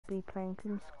be playing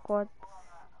some squads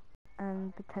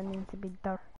and pretending to be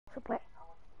dark. Sublet.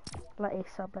 Like a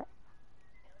sublet.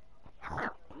 Hello,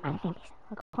 my name is.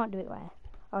 I can't do it right.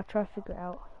 I'll try to figure it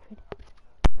out.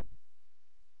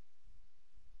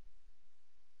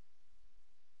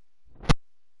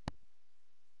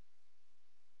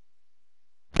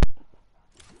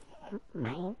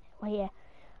 Mine. Well, yeah.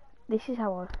 This is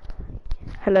how I.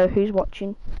 Hello, who's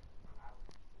watching?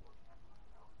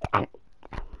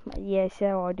 Yeah, see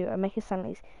how I do it. I make it sound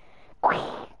like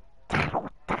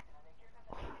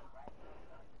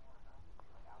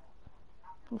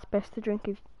it's best to drink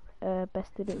if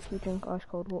best to do it if you drink ice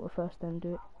cold water first, then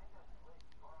do it.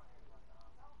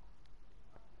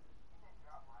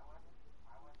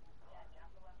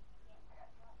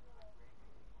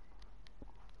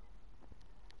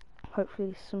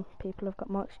 Hopefully some people have got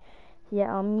mics.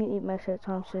 Yeah, I'll mute it most of the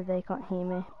time so they can't hear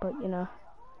me, but you know.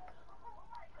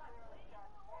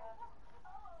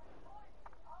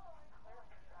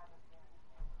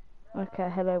 Okay,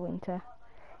 hello Winter.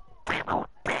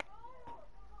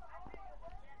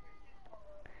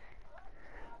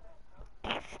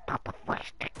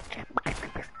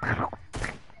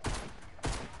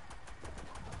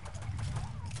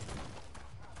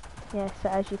 Yeah, so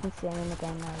as you can see I'm in the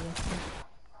game now, yes.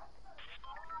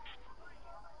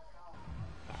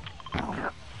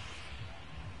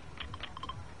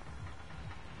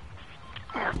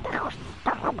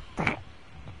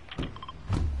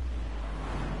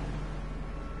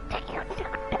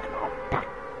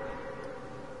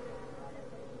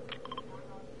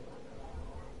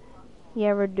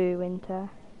 Yeah, I do, Winter.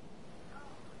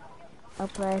 I'll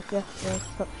play if you have to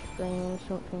stop streaming or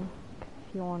something,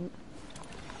 if you want.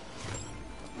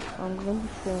 I'm going to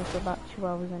be streaming for about 2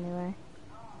 hours anyway.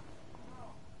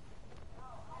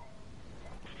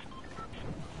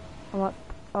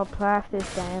 I'll play after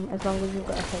this game as long as you've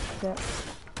got a headset.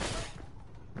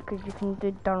 Because you can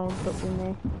do Donald Duck with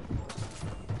me.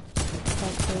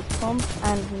 Thanks for his pump.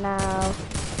 And now,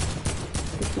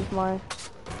 this is my...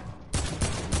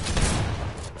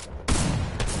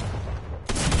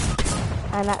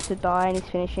 And that's to die and he's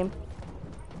finishing.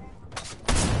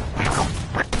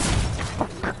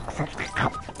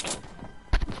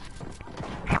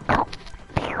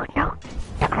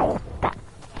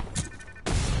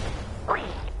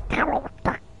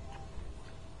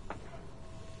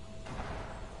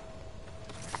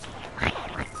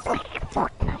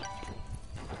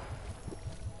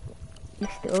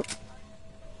 Messed it up.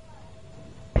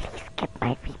 Please get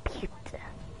my reboot.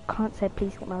 Can't say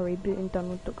please get my reboot in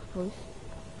Donald Duck's voice.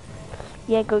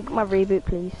 Yeah, go get my reboot,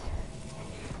 please.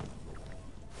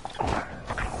 That's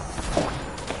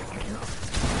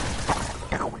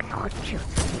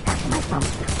my pump.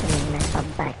 Give me my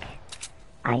pump back.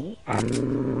 I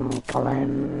am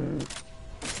Gollum.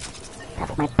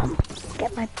 That's my pump.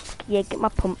 Get my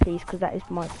pump, please, because that is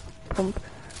my pump.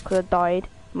 Because I died.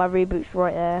 My reboot's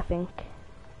right there, I think.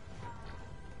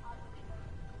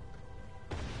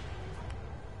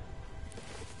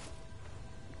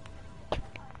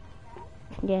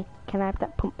 Yeah, can I have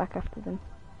that pump back after them?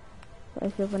 What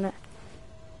is the other net?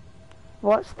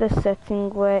 What's the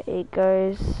setting where it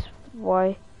goes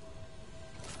white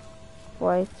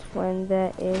when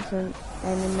there is an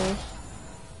enemy?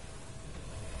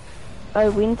 Oh,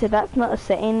 Winter, that's not a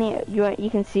setting. You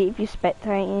can see it if you're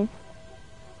spectating.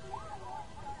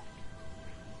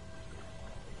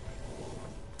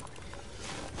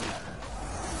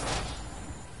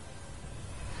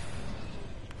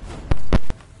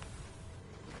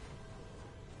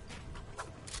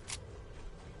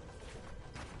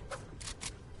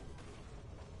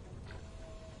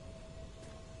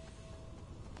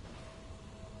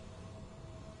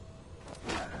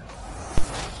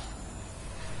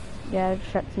 Yeah, I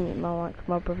just had to mute my mic.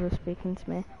 My brother was speaking to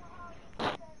me.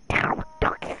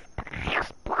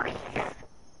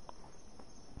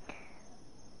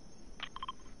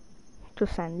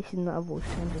 Just saying, this is not a voice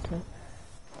changer too.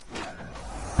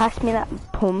 Pass me that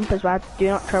pump as well. Do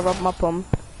not try to rob my pump.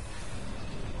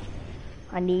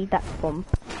 I need that pump.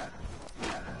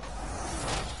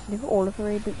 Leave all of the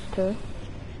reboots too.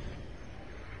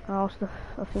 I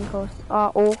think I was.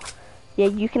 Oh, yeah,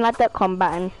 you can add that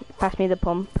combat and pass me the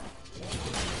pump.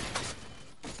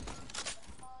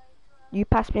 You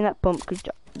pass me that pump because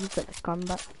you've got this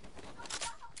combat.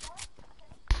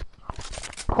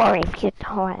 Or if you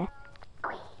die.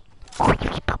 Or if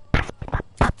you don't pass me the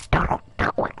pump, Donald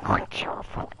Duck will haunt you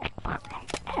forever and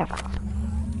ever.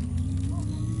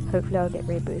 Hopefully I'll get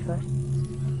rebooted first.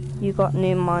 You got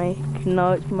new mic.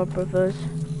 No, it's my brother's.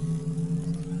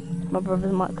 My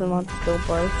brother's mic and still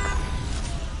broke.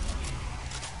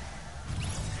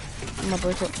 My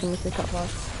brother's watching me to top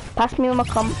off. Pass me my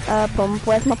pump.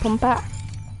 Where's my pump at?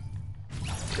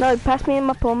 No, pass me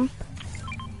my pump.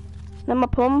 No, my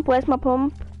pump. Where's my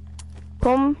pump?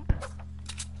 Pump.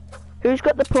 Who's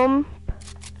got the pump?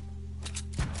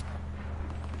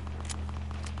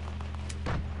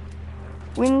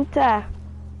 Winter.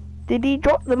 Did he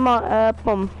drop the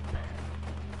pump?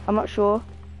 I'm not sure.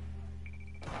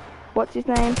 What's his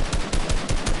name?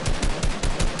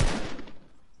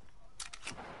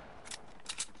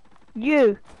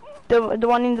 You. The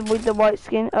one with the white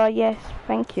skin. Oh yes,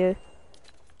 thank you.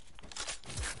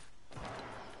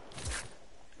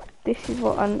 This is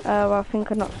what I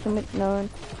think I knocked something known.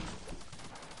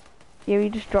 Yeah, he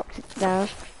just dropped it down.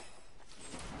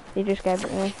 He just gave it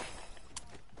to me.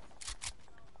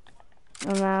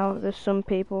 And now there's some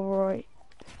people right.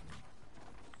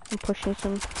 I'm pushing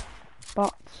some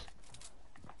bots.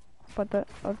 But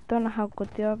I don't know how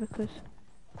good they are because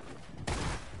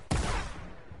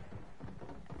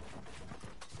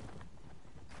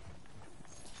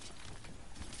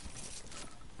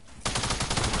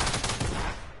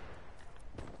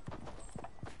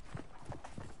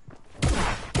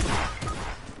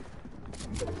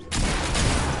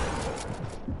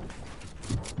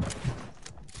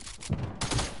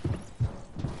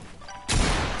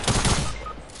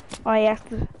I asked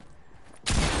the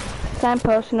same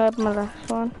person over my last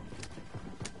one.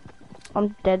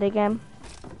 I'm dead again.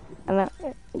 And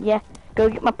yeah, go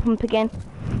get my pump again.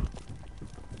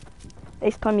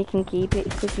 This time you can keep it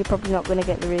because you're probably not going to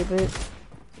get the reboot.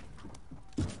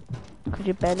 Because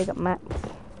you barely got max.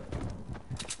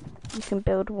 You can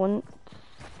build once.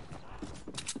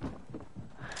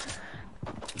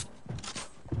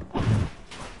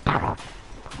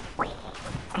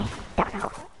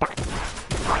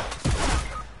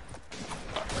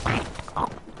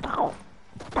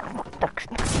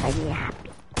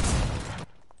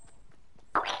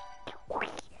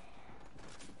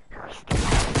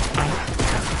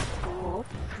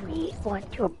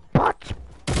 Want your bots,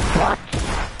 I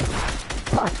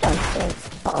say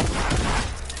bots.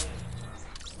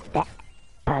 That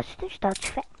person who starts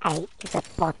for 8 is a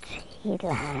bot. Your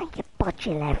bot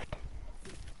you left.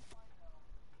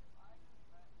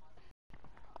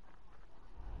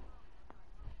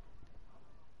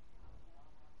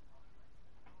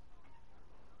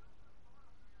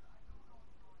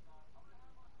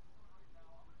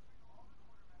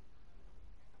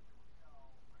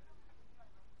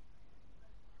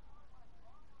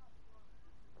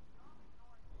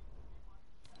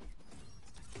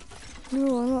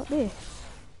 No, I'm not this.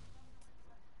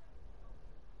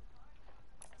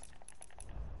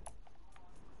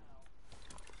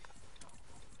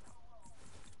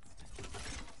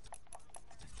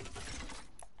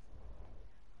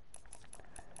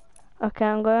 Okay,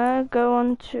 I'm gonna go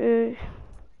on to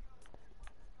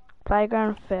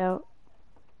playground field.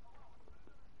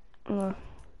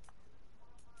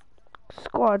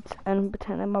 Squads and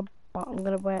pretend I'm a bot. I'm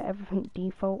gonna wear everything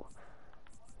default.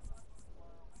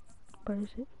 Where is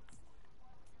it?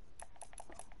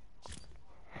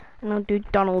 And I'll do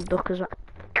Donald Duck as well.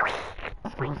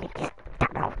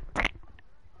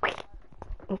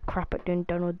 I'm crap at doing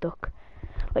Donald Duck.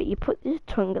 Like you put your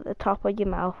tongue at the top of your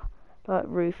mouth, like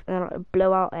roof, and then like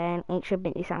blow out air and it should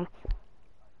make you sound.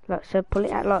 Like so, pull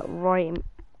it out like right in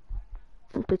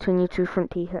between your two front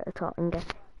teeth at the top, and go.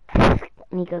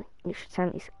 And you go. You should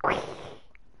sound this.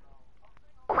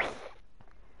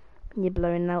 And you're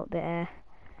blowing out the air.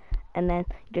 And then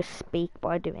you just speak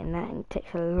by doing that, and it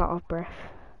takes a lot of breath.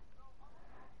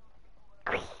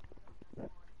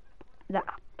 That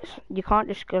you can't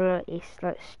just go like this.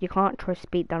 Like you can't try to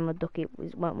speak Donald Duck. It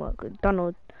won't work.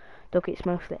 Donald Duck, it's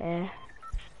mostly air.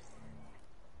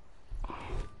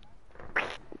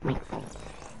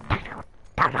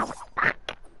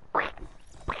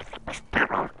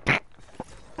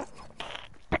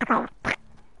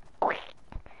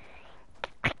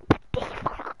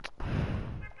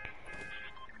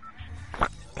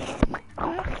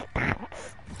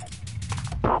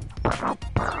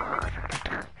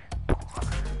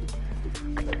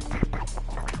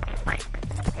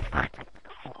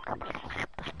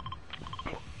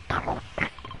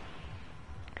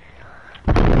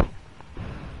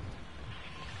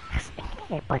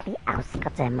 Everybody else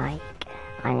got their mic.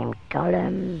 I am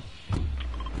Gollum.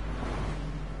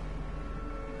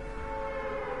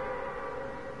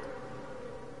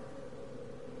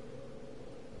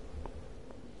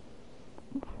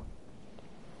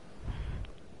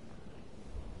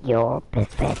 You're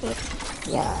pathetic.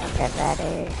 You're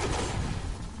pathetic.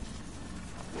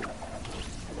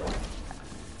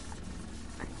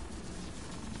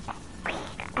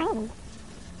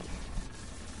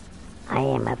 I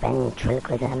am a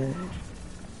ventriloquism.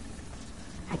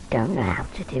 I don't know how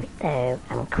to do it though,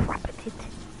 I'm crap at it.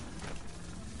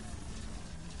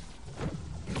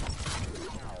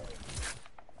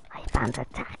 I found a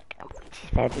attack, which is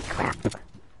very crap.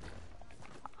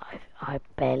 I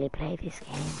barely play this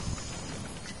game.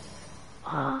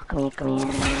 Oh, come here.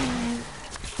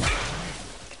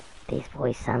 This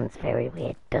voice sounds very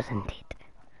weird, doesn't it?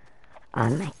 Oh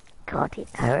my god, it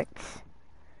hurts.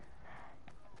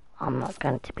 I'm not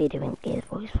going to be doing this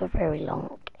voice for very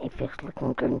long. It feels like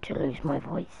I'm going to lose my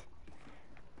voice.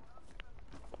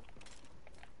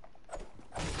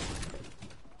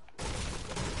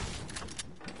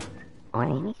 I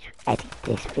need to edit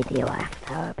this video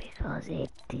after because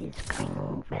it is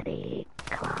going very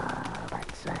club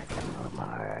at certain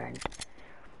moment.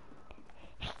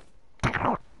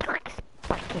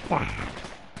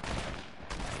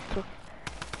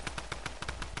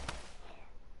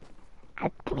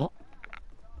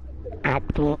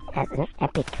 Add me as an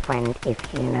epic friend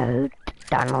if you know who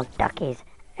Donald Duck is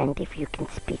and if you can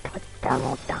speak like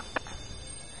Donald Duck.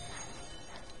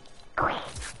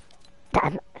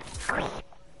 Donald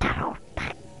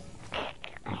Duck.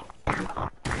 I'm Donald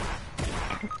Duck.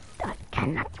 I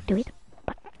cannot do it,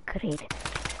 but create it.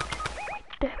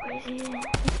 Where is it?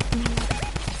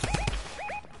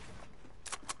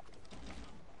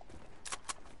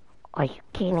 Are you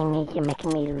kidding me? You're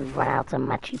making me run out of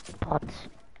matchy pots.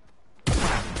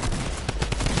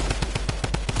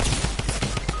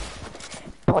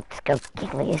 Pots, go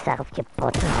kill yourself, you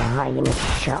pot. Oh, you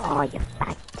shut all you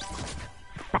faggot.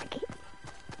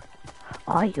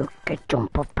 Oh, you could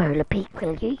jump off Polar Peak,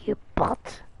 will you, you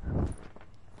pot?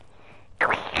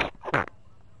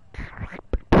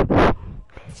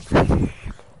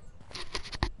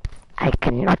 I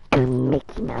cannot do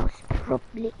Mickey Mouse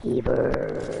properly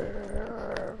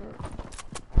either.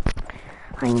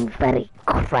 I'm very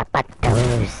crap at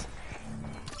those.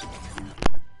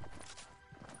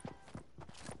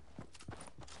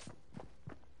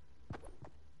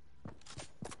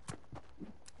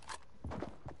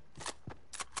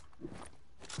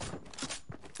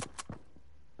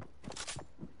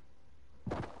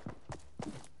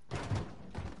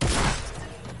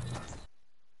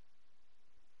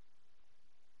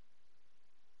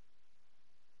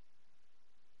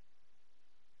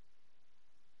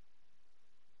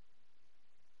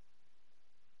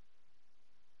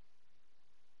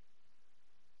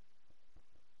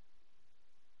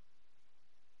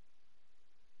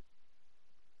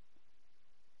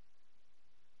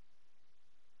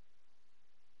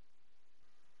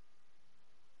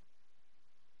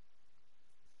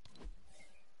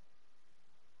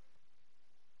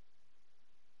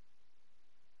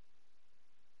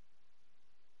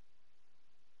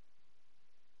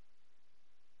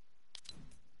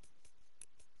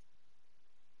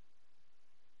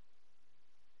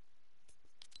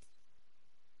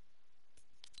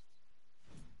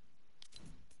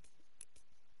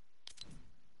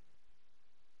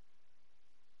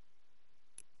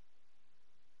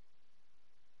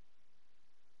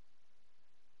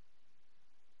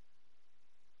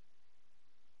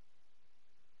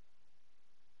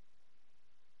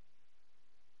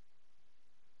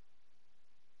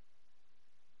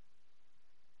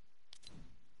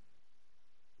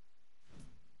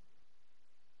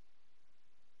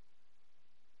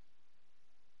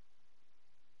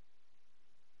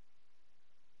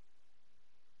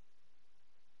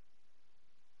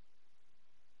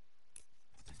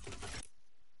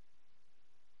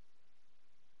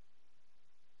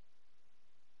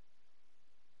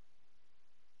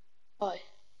 Hi,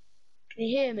 can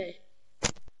you hear me?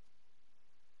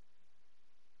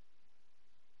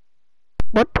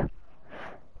 What?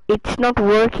 It's not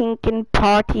working in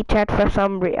party chat for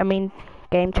some game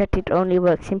chat, it only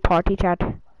works in party chat.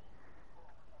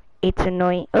 It's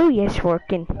annoying. Oh yes,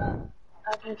 working.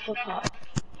 Open for part.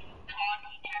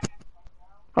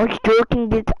 I was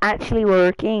joking, it's actually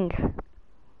working.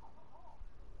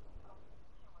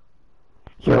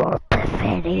 You're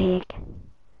pathetic.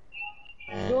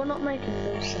 You're not making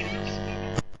no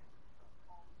sense.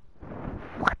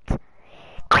 What?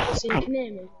 So you can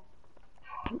hear me?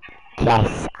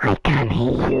 Yes, I can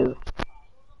hear you.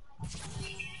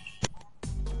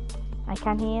 I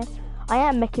can hear. I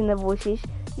am making the voices.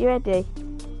 You ready?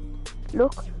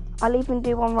 Look, I'll even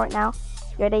do one right now.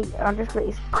 You ready? I'll just put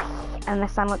this and I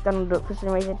sound like Donald Duck for some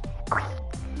reason.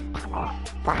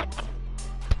 Fuck.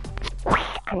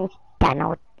 And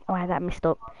Donald. Why that messed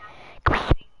up?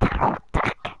 Donald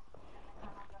Duck.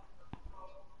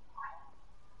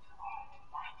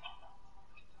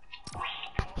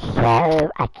 Yo,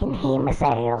 I can hear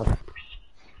myself.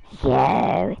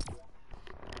 Yo.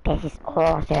 This is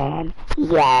awesome.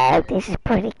 Yo, this is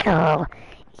pretty cool.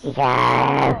 Yo.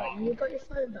 Oh, you got your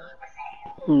phone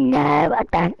back? No, I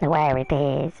don't know where it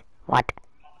is. What?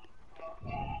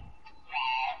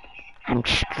 I'm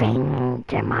stringing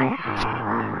to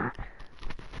my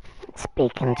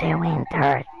speaking to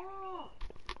Winter.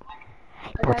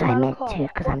 But I meant to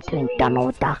because I'm doing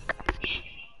Donald Duck.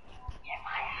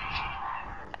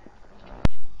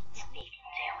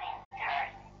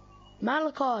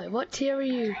 Malachi, what tier are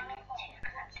you?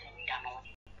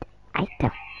 I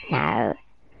don't know.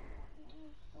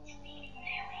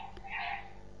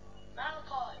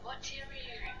 Malachi, what tier are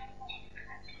you?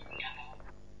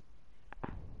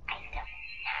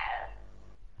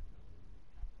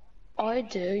 I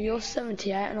do, you're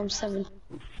 78 and I'm 7.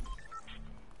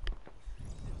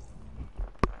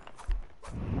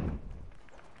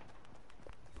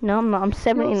 No, I'm not. I'm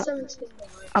 79. You're 79.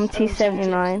 I'm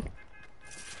T79.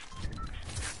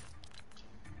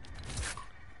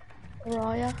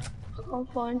 Raya, I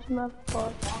can't find you,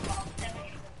 Malachi.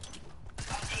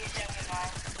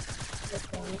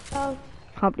 Oh,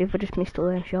 Can't believe I just missed all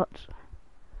those shots.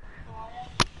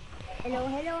 Hello,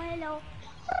 hello, hello.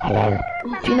 Hello.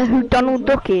 Do you know who Donald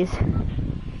Duck is?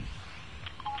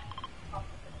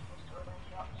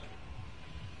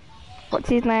 What's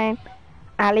his name?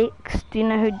 Alex. Do you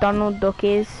know who Donald Duck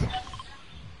is?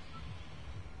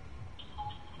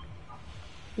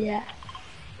 yeah.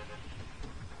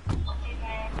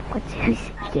 Who's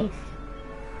this?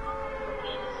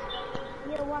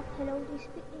 Yeah, what? Hello, do you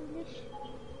speak English?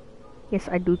 Yes,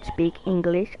 I do speak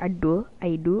English. I do.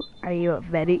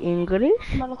 Very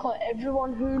English. Malachi,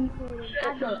 everyone knows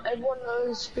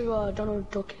who Donald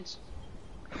Duck is.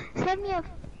 Send me a...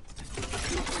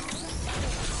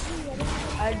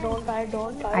 I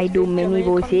don't. I do many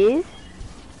voices.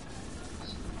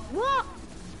 What?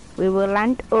 We will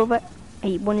land over.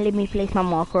 It won't let me place my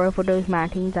marker over those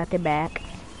mountains at the back.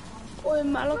 Oh,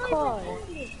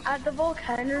 Malachi, at the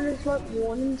volcano there's like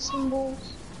warning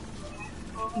symbols.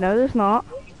 No, there's not.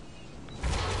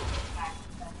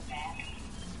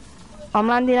 I'm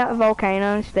landing at a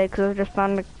volcano instead because I just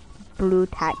found a blue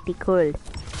tactical. It's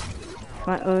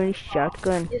my only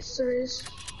shotgun. Yes, there is.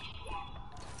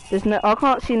 There's no. I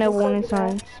can't see no warning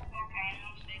signs.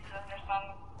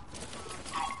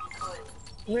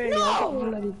 Really, I got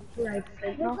bloody red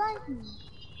flint now.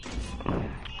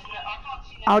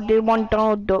 I'll do one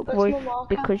Donald Duck Where's voice my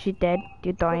marker? because you're dead.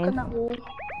 You're Look on dying. that wall.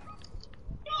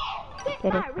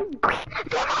 Get it.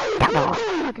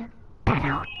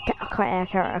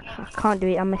 I can't do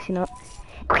it. I'm messing up.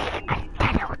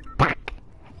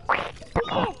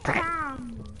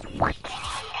 What?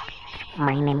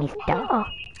 My name is Duck.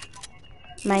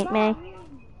 Mate, me.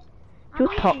 You're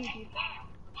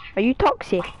Are you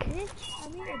toxic?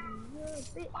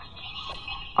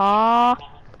 Ah,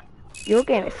 you're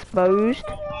getting exposed.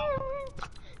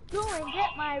 Go and get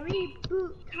my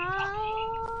reboot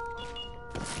card.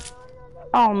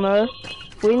 Oh no.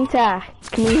 Winter,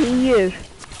 can you hear you?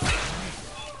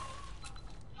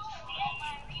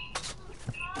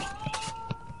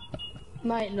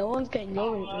 Mate, no one's getting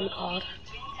your reboot card.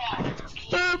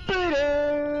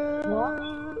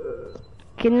 What?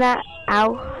 Can that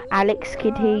Alex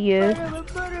kid hear you?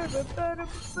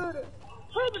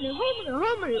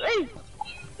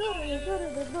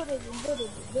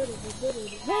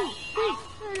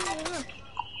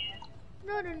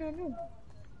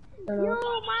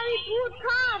 Yo, my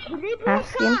reboot card.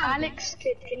 Ask him. Alex,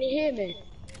 kid, can you hear me?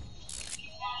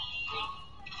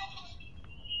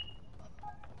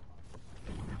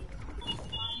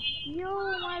 Yo,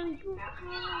 my reboot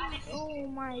card. Oh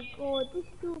my god, this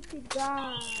stupid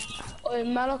guy. Oh, Yo, can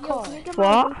you Malachi, get my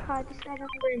What? reboot card instead of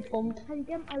green pump. Can you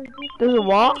get my reboot There's a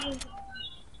what?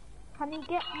 Can you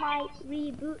get my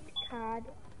reboot card?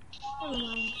 Never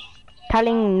mind.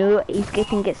 Telling no, he's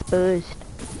getting exposed.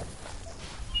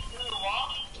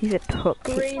 He's a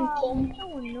toxic. Green pump.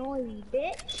 So annoying,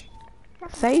 bitch.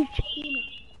 Sage,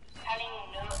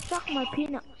 Suck my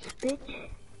peanuts, bitch.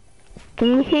 can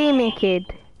you hear me, kid?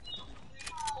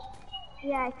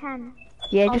 Yeah, I can.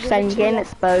 Yeah, I'll just give saying it you're to getting you.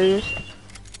 exposed.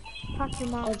 Fuck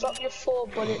him I'll up. drop you 4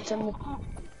 bullets and I'm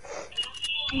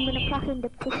gonna fuck him the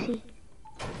pussy.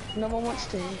 no one wants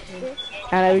to hear him.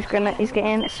 I know he's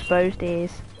getting exposed. He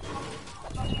is.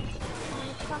 I'm gonna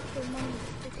fuck him on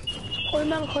the pussy. Oh,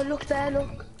 Malachi, look there,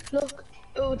 look.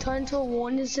 It will turn to a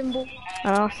warning symbol.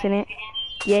 Oh, I've seen it.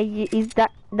 Yeah, he's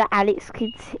that Alex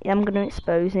kid. I'm gonna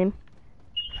expose him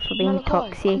for being Malachi,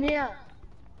 toxic. come here.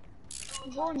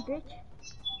 Go on, bitch.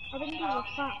 I didn't give a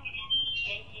fuck.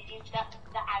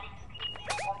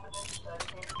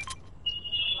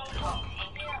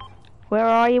 Where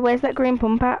are you? Where's that green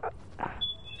pump at?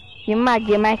 You're mad,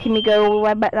 you're making me go all the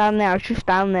way back down there. I was just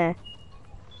down there.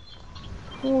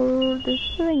 Oh, the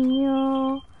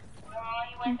singer.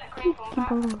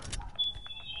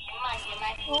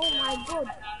 Oh my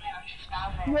god.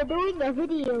 You're doing a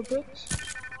video,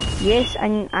 bitch. Yes,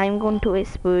 and I'm going to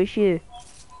expose you.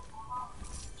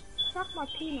 Suck my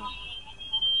peanut.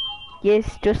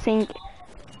 Yes, just think.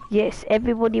 Yes,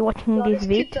 everybody watching Yo, this this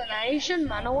vid. kid's an Asian,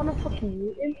 man. I wanna fucking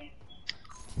mute him.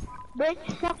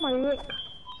 Bitch, suck my dick.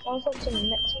 Sounds like some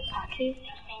next packy.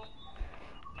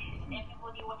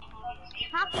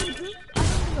 Suck me, bitch. I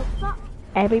don't give a fuck.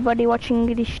 Everybody watching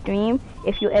this stream,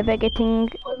 if you're ever getting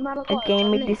Wait, man, I a got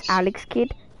game with this this. Alex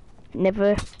kid,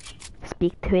 never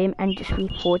speak to him and just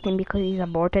report him because he's a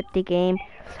bot at the game.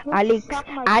 Bitch, Alex, suck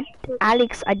my add dick.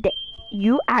 Alex,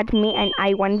 you add me and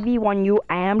I 1v1 you.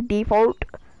 I am default,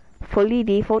 fully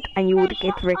default, and you would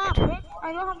get Shut wrecked. up, bitch.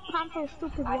 I don't have time for a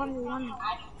stupid 1v1.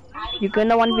 You're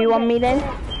gonna 1v1 me then?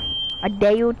 I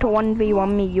dare you to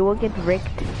 1v1 me. You will get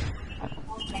wrecked. I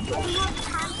don't have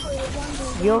time for a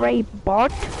 1v1. You're a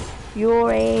bot.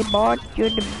 You're a bot. You're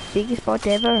the biggest bot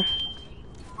ever.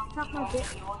 Suck my dick.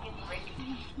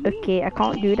 Okay, I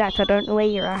can't do that. I don't know where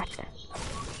you're at.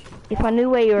 If I knew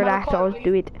where you're at, I would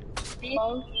do it.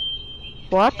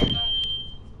 What?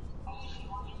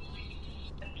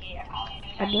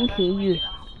 I didn't hear you.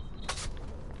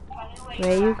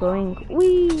 Where are you going?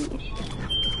 Wee!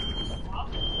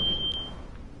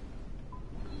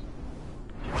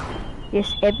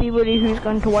 Yes, everybody who's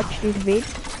going to watch this vid,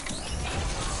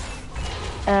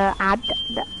 add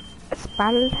the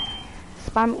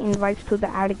spam invites to the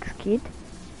Alex kid,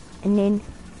 and then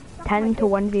 10 to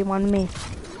 1v1 me.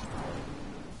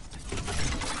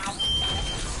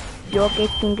 You're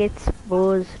getting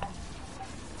exposed.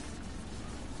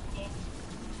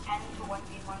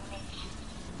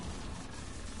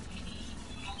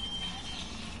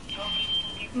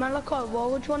 Malachi, why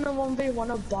would you want to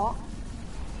 1v1 a bot?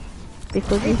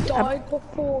 Because He he's died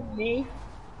before me.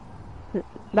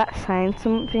 that's saying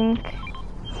something.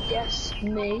 Yes,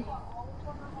 me.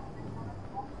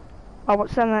 Oh,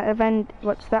 what's that event?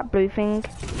 What's that blue thing?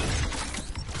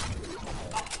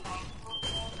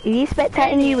 Is he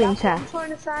spectating you, That's what Winter? I'm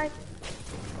trying to say.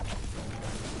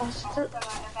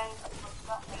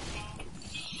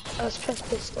 Let's press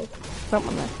pistol.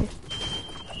 Someone like this.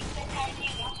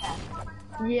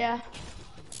 Yeah.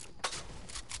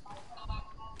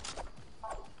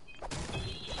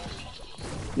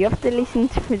 You have to listen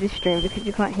to the stream because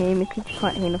you can't hear me because you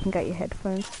can't hear nothing at your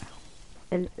headphones.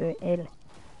 LOL.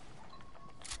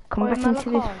 Come Oi, back into this.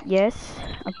 Malachi. Yes.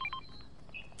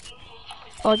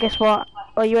 Oh, guess what?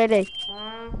 Are you ready?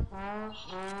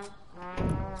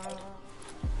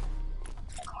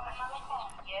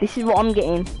 This is what I'm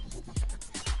getting.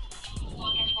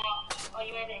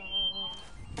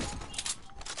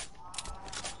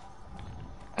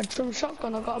 I had some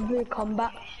shotgun, I got a blue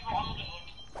combat.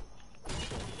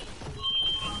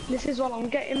 This is what I'm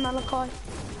getting, Malachi.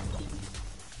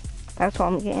 That's what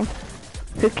I'm getting.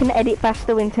 Who can edit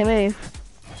faster when to move?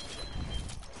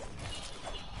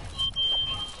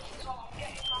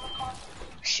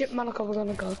 Shit, Malachi, we're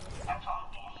gonna go.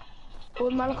 Oh,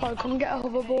 Malachi, come get a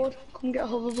hoverboard. Come get a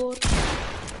hoverboard.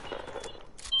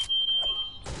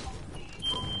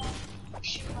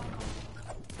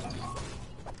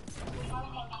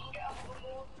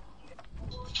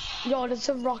 Yo, there's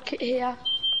a rocket here.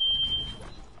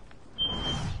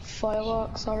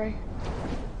 Fireworks, sorry.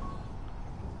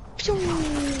 Pew!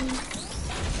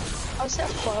 I set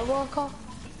a firework off.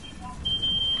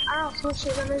 Ow, so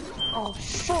shit on it. Oh,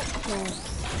 fuck no.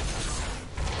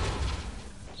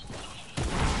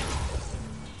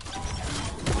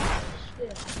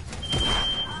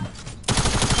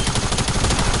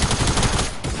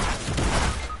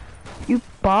 You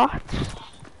bot?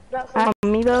 That's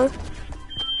Amiibo?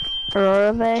 Or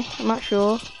are they? I'm not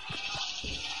sure.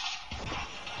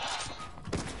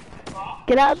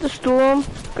 Get out of the storm,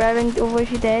 grabbing over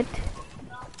you're dead.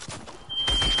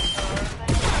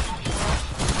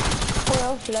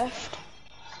 12 left.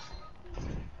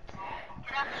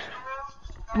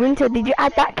 Winter, did you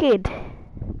add that kid?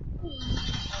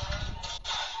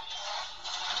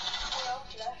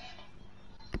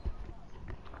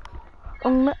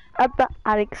 I'm gonna add that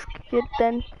Alex kid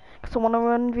then, because I want to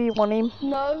run V1 him.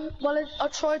 No, well, I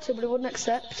tried to, but it wouldn't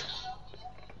accept.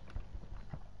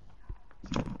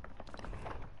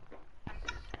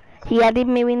 He added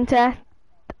me, Winter.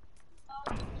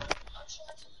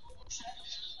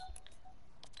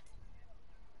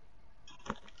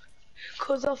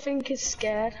 Cause I think he's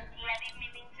scared.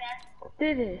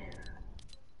 Did he?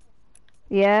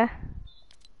 Yeah.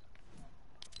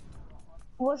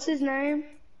 What's his name?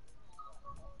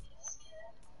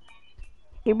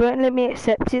 He won't let me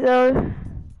accept it though.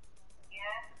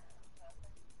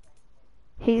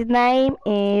 His name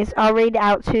is, I'll read it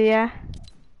out to you.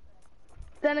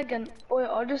 Then again, wait,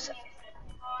 I'll just...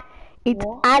 It's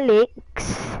What? Alex.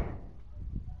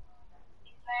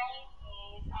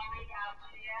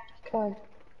 Okay.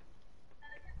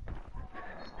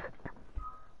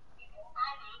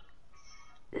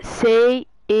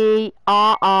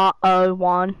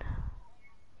 CERRO1.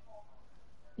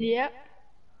 Yep.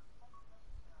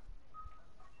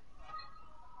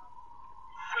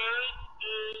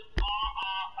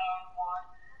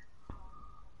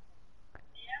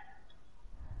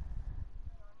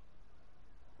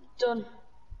 Done.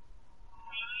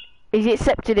 He's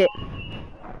accepted it.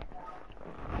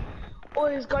 Oh,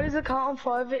 he's got his account on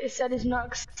private. It said he's not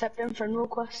accepting friend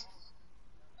requests.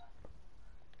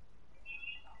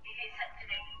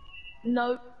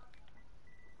 No.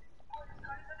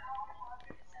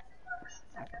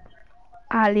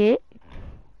 Alex.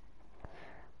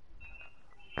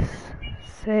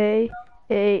 CERRO1.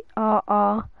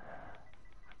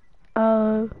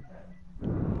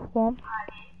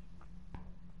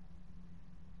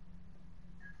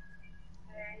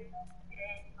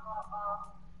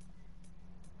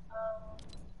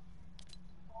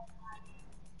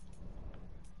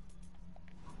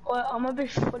 Well, I'm gonna be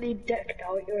fully decked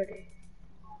out already.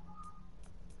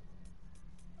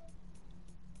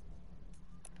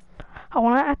 I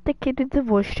want to add the kid with the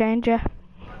voice changer.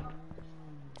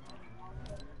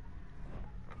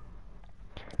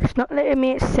 It's not letting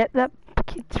me accept that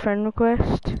kid's friend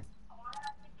request.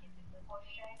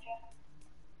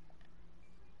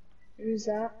 Who's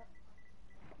that?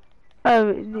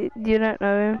 Oh, you don't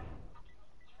know him.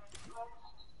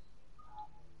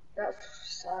 That's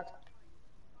sad.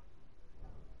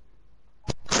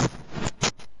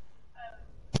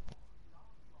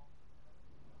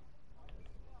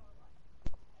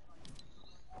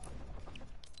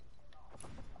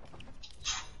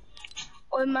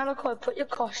 Oh, Malachi, put your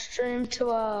costume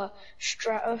to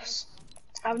Stratus.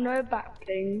 Have no back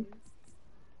bling.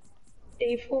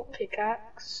 Default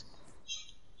pickaxe.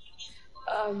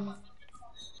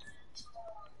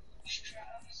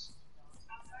 Stratus.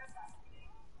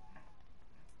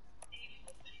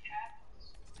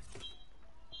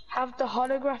 Have the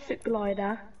holographic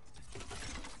glider.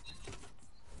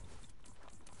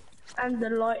 And the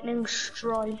lightning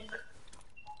strike.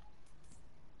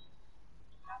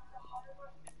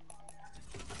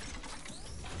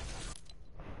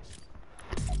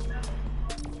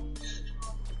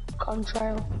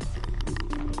 Contrail.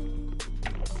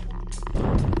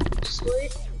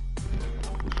 Sweet.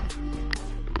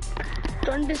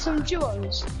 Don't do some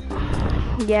duos.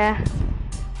 Yeah.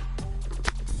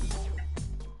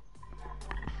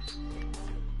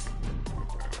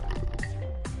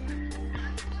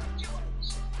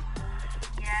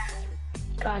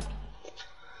 God.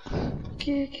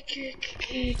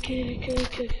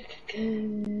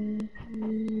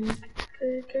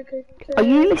 Are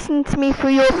you listening to me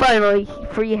through your phone or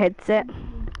through your headset?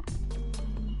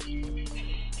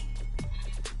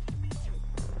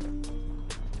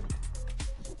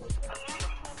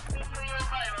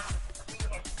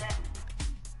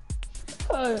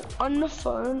 Oh, on the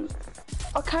phone.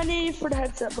 I can't hear you through the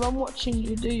headset, but I'm watching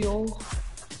you do your.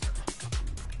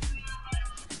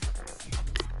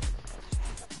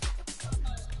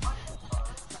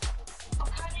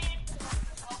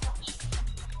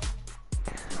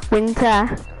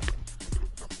 Winter.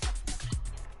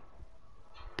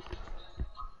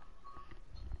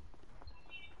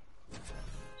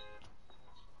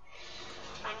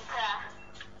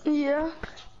 Yeah.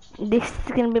 This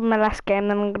is gonna be my last game,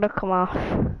 then I'm gonna come off.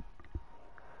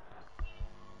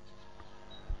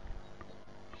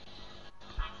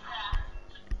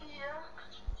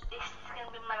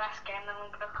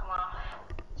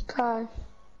 Okay.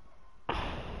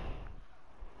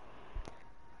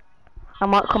 I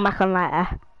might come back on later.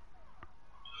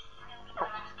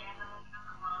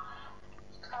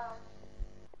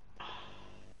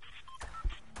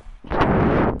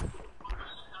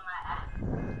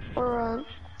 Alright.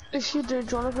 If you do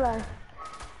you wanna play?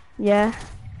 Yeah.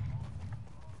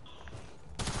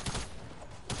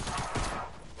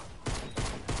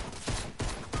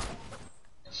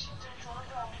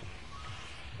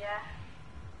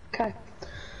 Okay.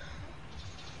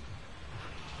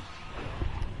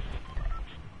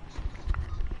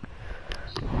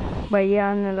 Where you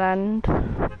on the land?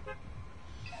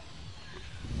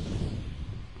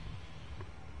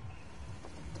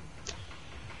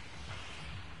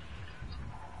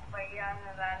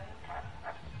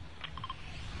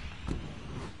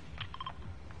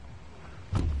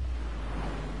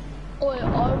 Oh,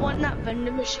 I want that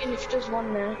vending machine if there's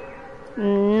one there.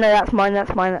 No, that's mine,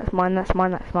 that's mine, that's mine, that's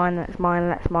mine, that's mine, that's mine,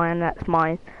 that's mine, that's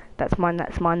mine, that's mine,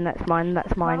 that's mine, that's mine,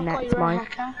 that's mine, Malachi, that's you're a mine.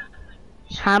 hacker.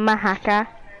 Hammer hacker.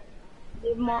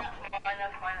 You're my...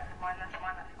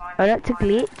 Oh, that's a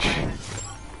glitch.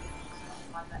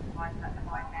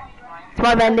 It's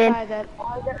my vending. Okay then,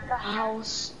 I get the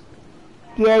house.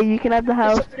 Yeah, you can have the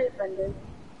house. It's a blue vending.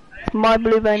 It's my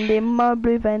blue vending, my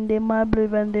blue vending, my blue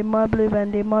vending, my blue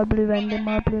vending, my blue vending,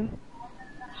 my blue.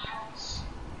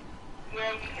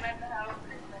 Yeah, you can have the house.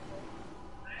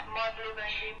 My blue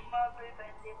vending, my blue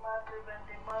vending, my blue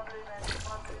vending, my blue vending,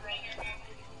 my blue vending.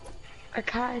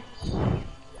 Okay.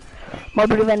 My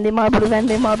blue vending, my blue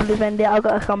vending, my blue vending. I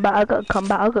gotta come back, I gotta come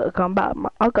back, I gotta come back,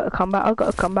 I gotta come back, I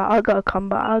gotta come back, I gotta come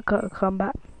back, I gotta come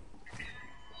back.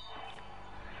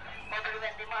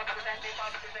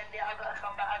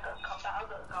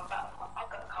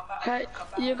 Okay,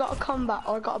 you got a combat,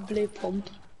 I got a blue pump.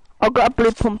 I got a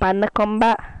blue pump and a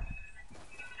combat.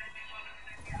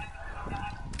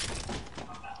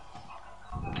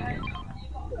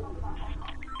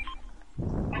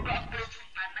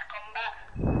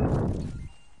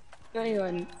 No, you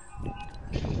won't.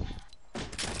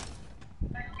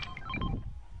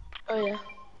 Oh yeah.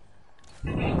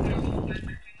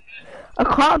 I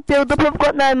can't build up, I've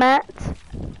got no mats.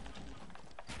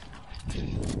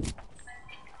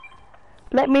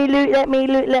 Let me loot, let me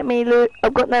loot, let me loot.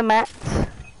 I've got no mats.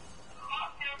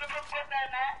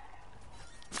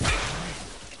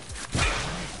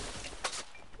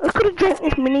 I could have drank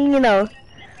this mini, you know.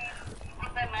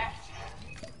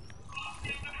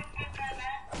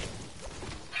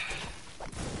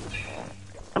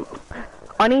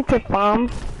 I need to farm.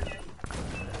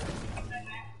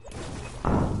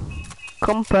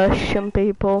 Compression,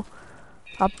 people.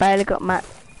 I barely got mats.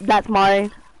 That's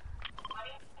mine.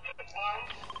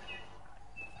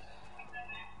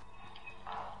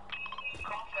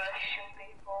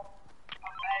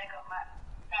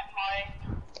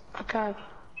 Okay.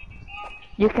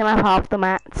 You can have half the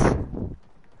mats.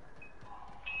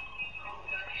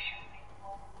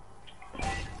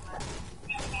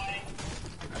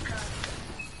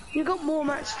 You got more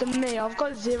mats than me. I've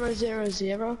got 0, 0,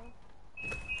 0.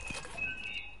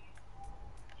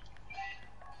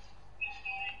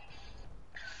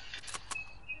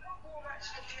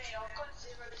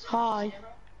 Hi.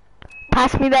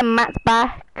 Pass me them mats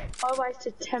back. I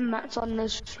wasted 10 mats on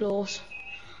those floors.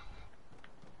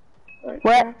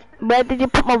 Where did you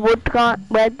put my wood?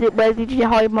 Where did you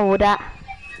hide my wood at?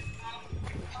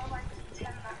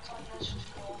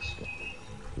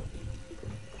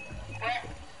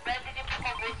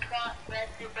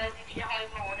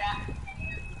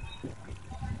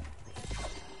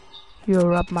 You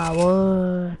robbed my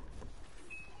wood.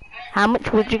 How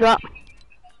much wood you got?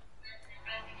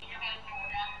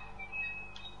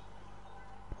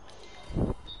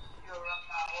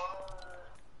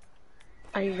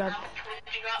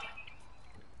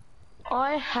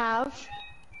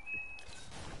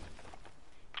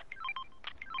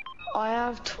 I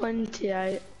have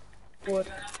 28 wood.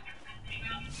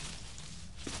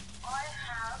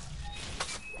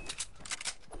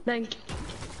 Thank you.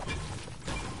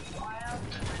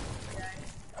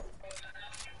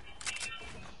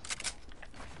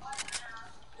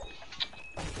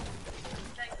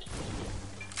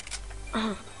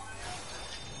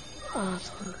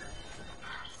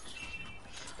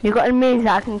 You got a means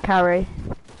that I can carry.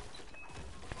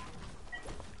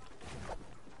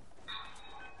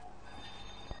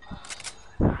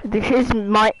 This is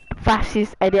my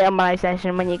fastest edit on my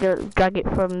session when you go drag it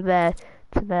from there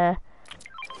to there.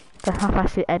 That's how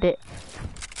fast you edit.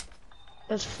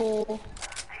 There's 4. This is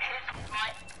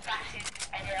my fastest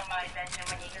edit on my session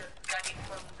when you go drag it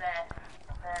from there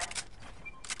to there.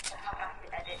 That's how fast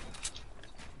you edit.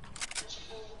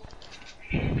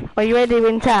 Are you ready,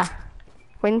 Winter?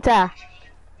 Winter?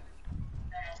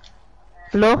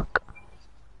 Look.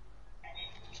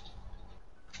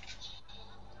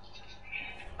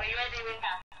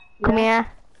 Come here.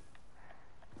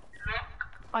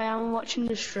 I am watching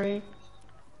the stream.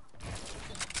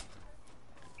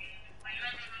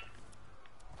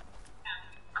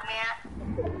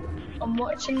 I'm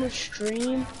watching the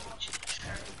stream.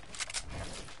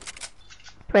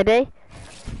 Ready?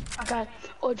 Okay.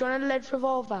 Oh, do you want a lead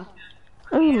revolver?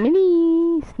 Oh,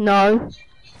 minis. No.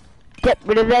 Get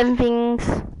rid of them things.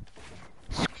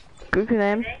 Screw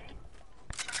them.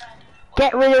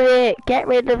 Get rid of it. Get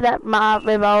rid of that map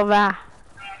revolver.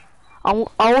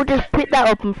 I'll just pick that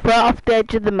up and throw it off the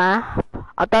edge of the map.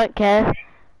 I don't care.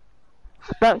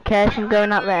 I don't care if I'm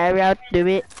going out the area. I'll do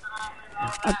it.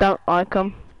 I don't like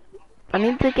them. I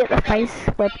need to get the face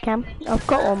webcam. I've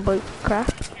got one, but it's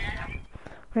crap.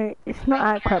 Right, it's not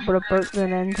that crap, but I broke the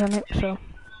lens on it, so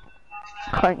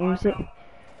can't use it.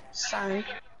 Sorry.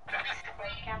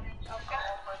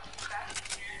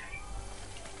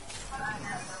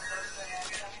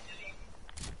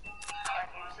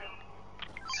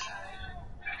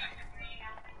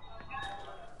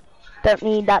 Don't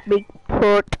need that big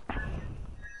port.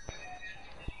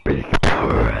 Big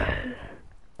port.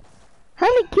 How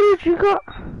many kills you got?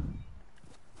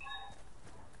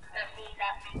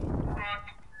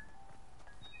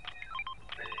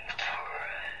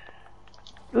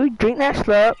 Ooh, drink that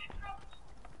slurp.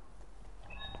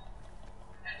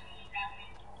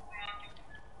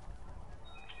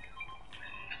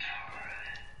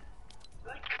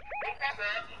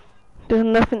 There's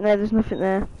nothing there, there's nothing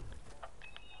there.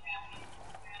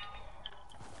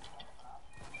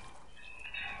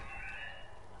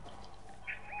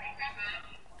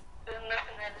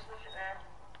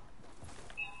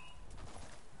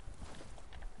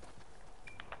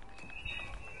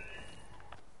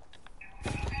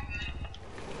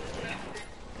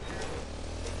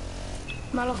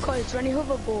 Malachi, is there any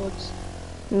hoverboards?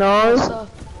 No. So,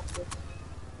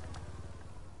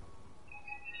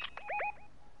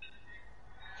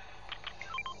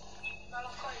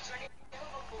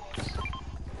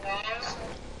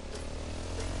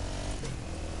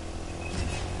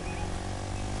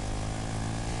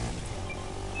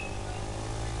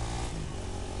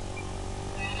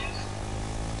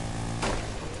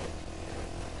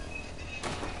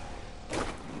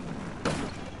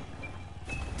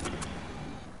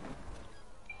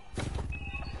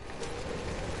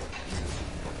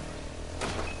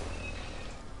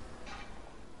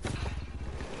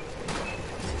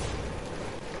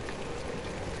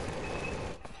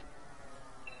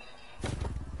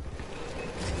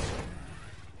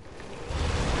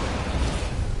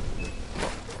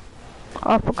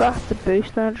 I forgot the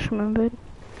boost, I just remembered.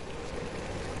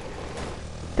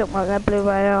 Don't want that blue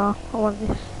AR, I want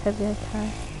this heavy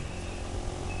AK.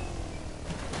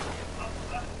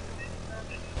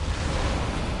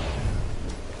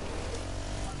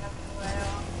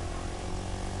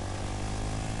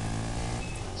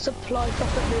 supply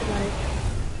drop at Loot Lake.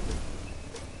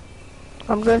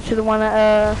 I'm going to the one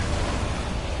at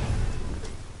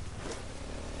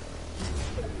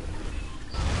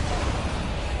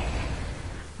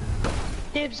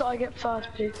Dibs, I get first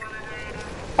pick.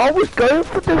 I was going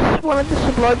for this one of the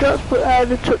supply drops, but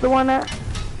they took the one at.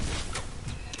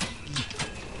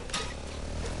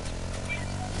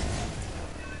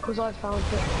 Because I found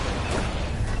it.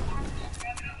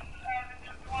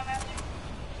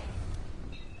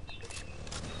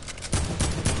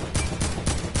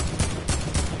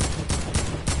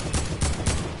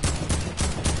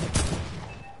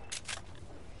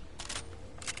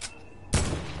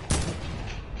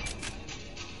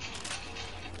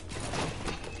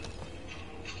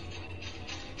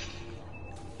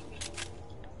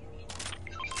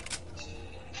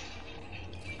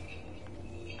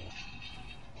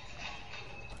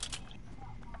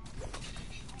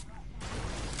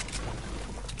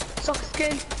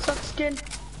 Suck skin.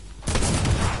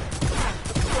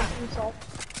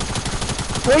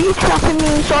 What are you trapping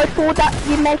me inside for? That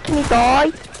you're making me die?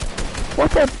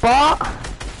 What a bot!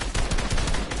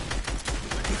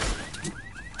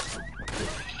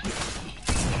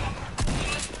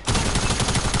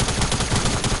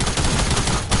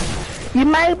 You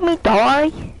made me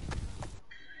die.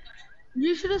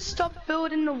 You should have stopped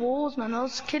building the walls, man. I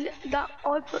was killing that.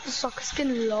 I put the soccer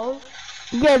skin low.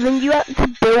 Yeah, then you had to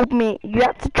build me. You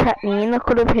had to trap me in. I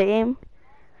could have hit him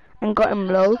and got him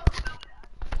low.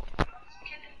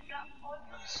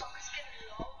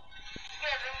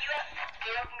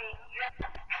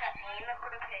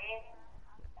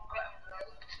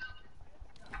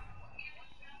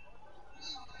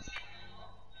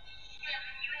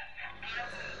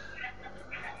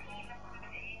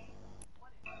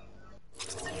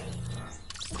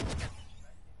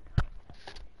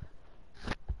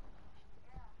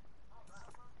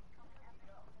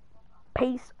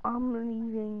 Peace, I'm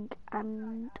leaving,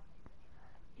 and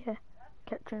yeah,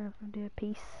 catch you in another video,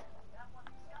 peace.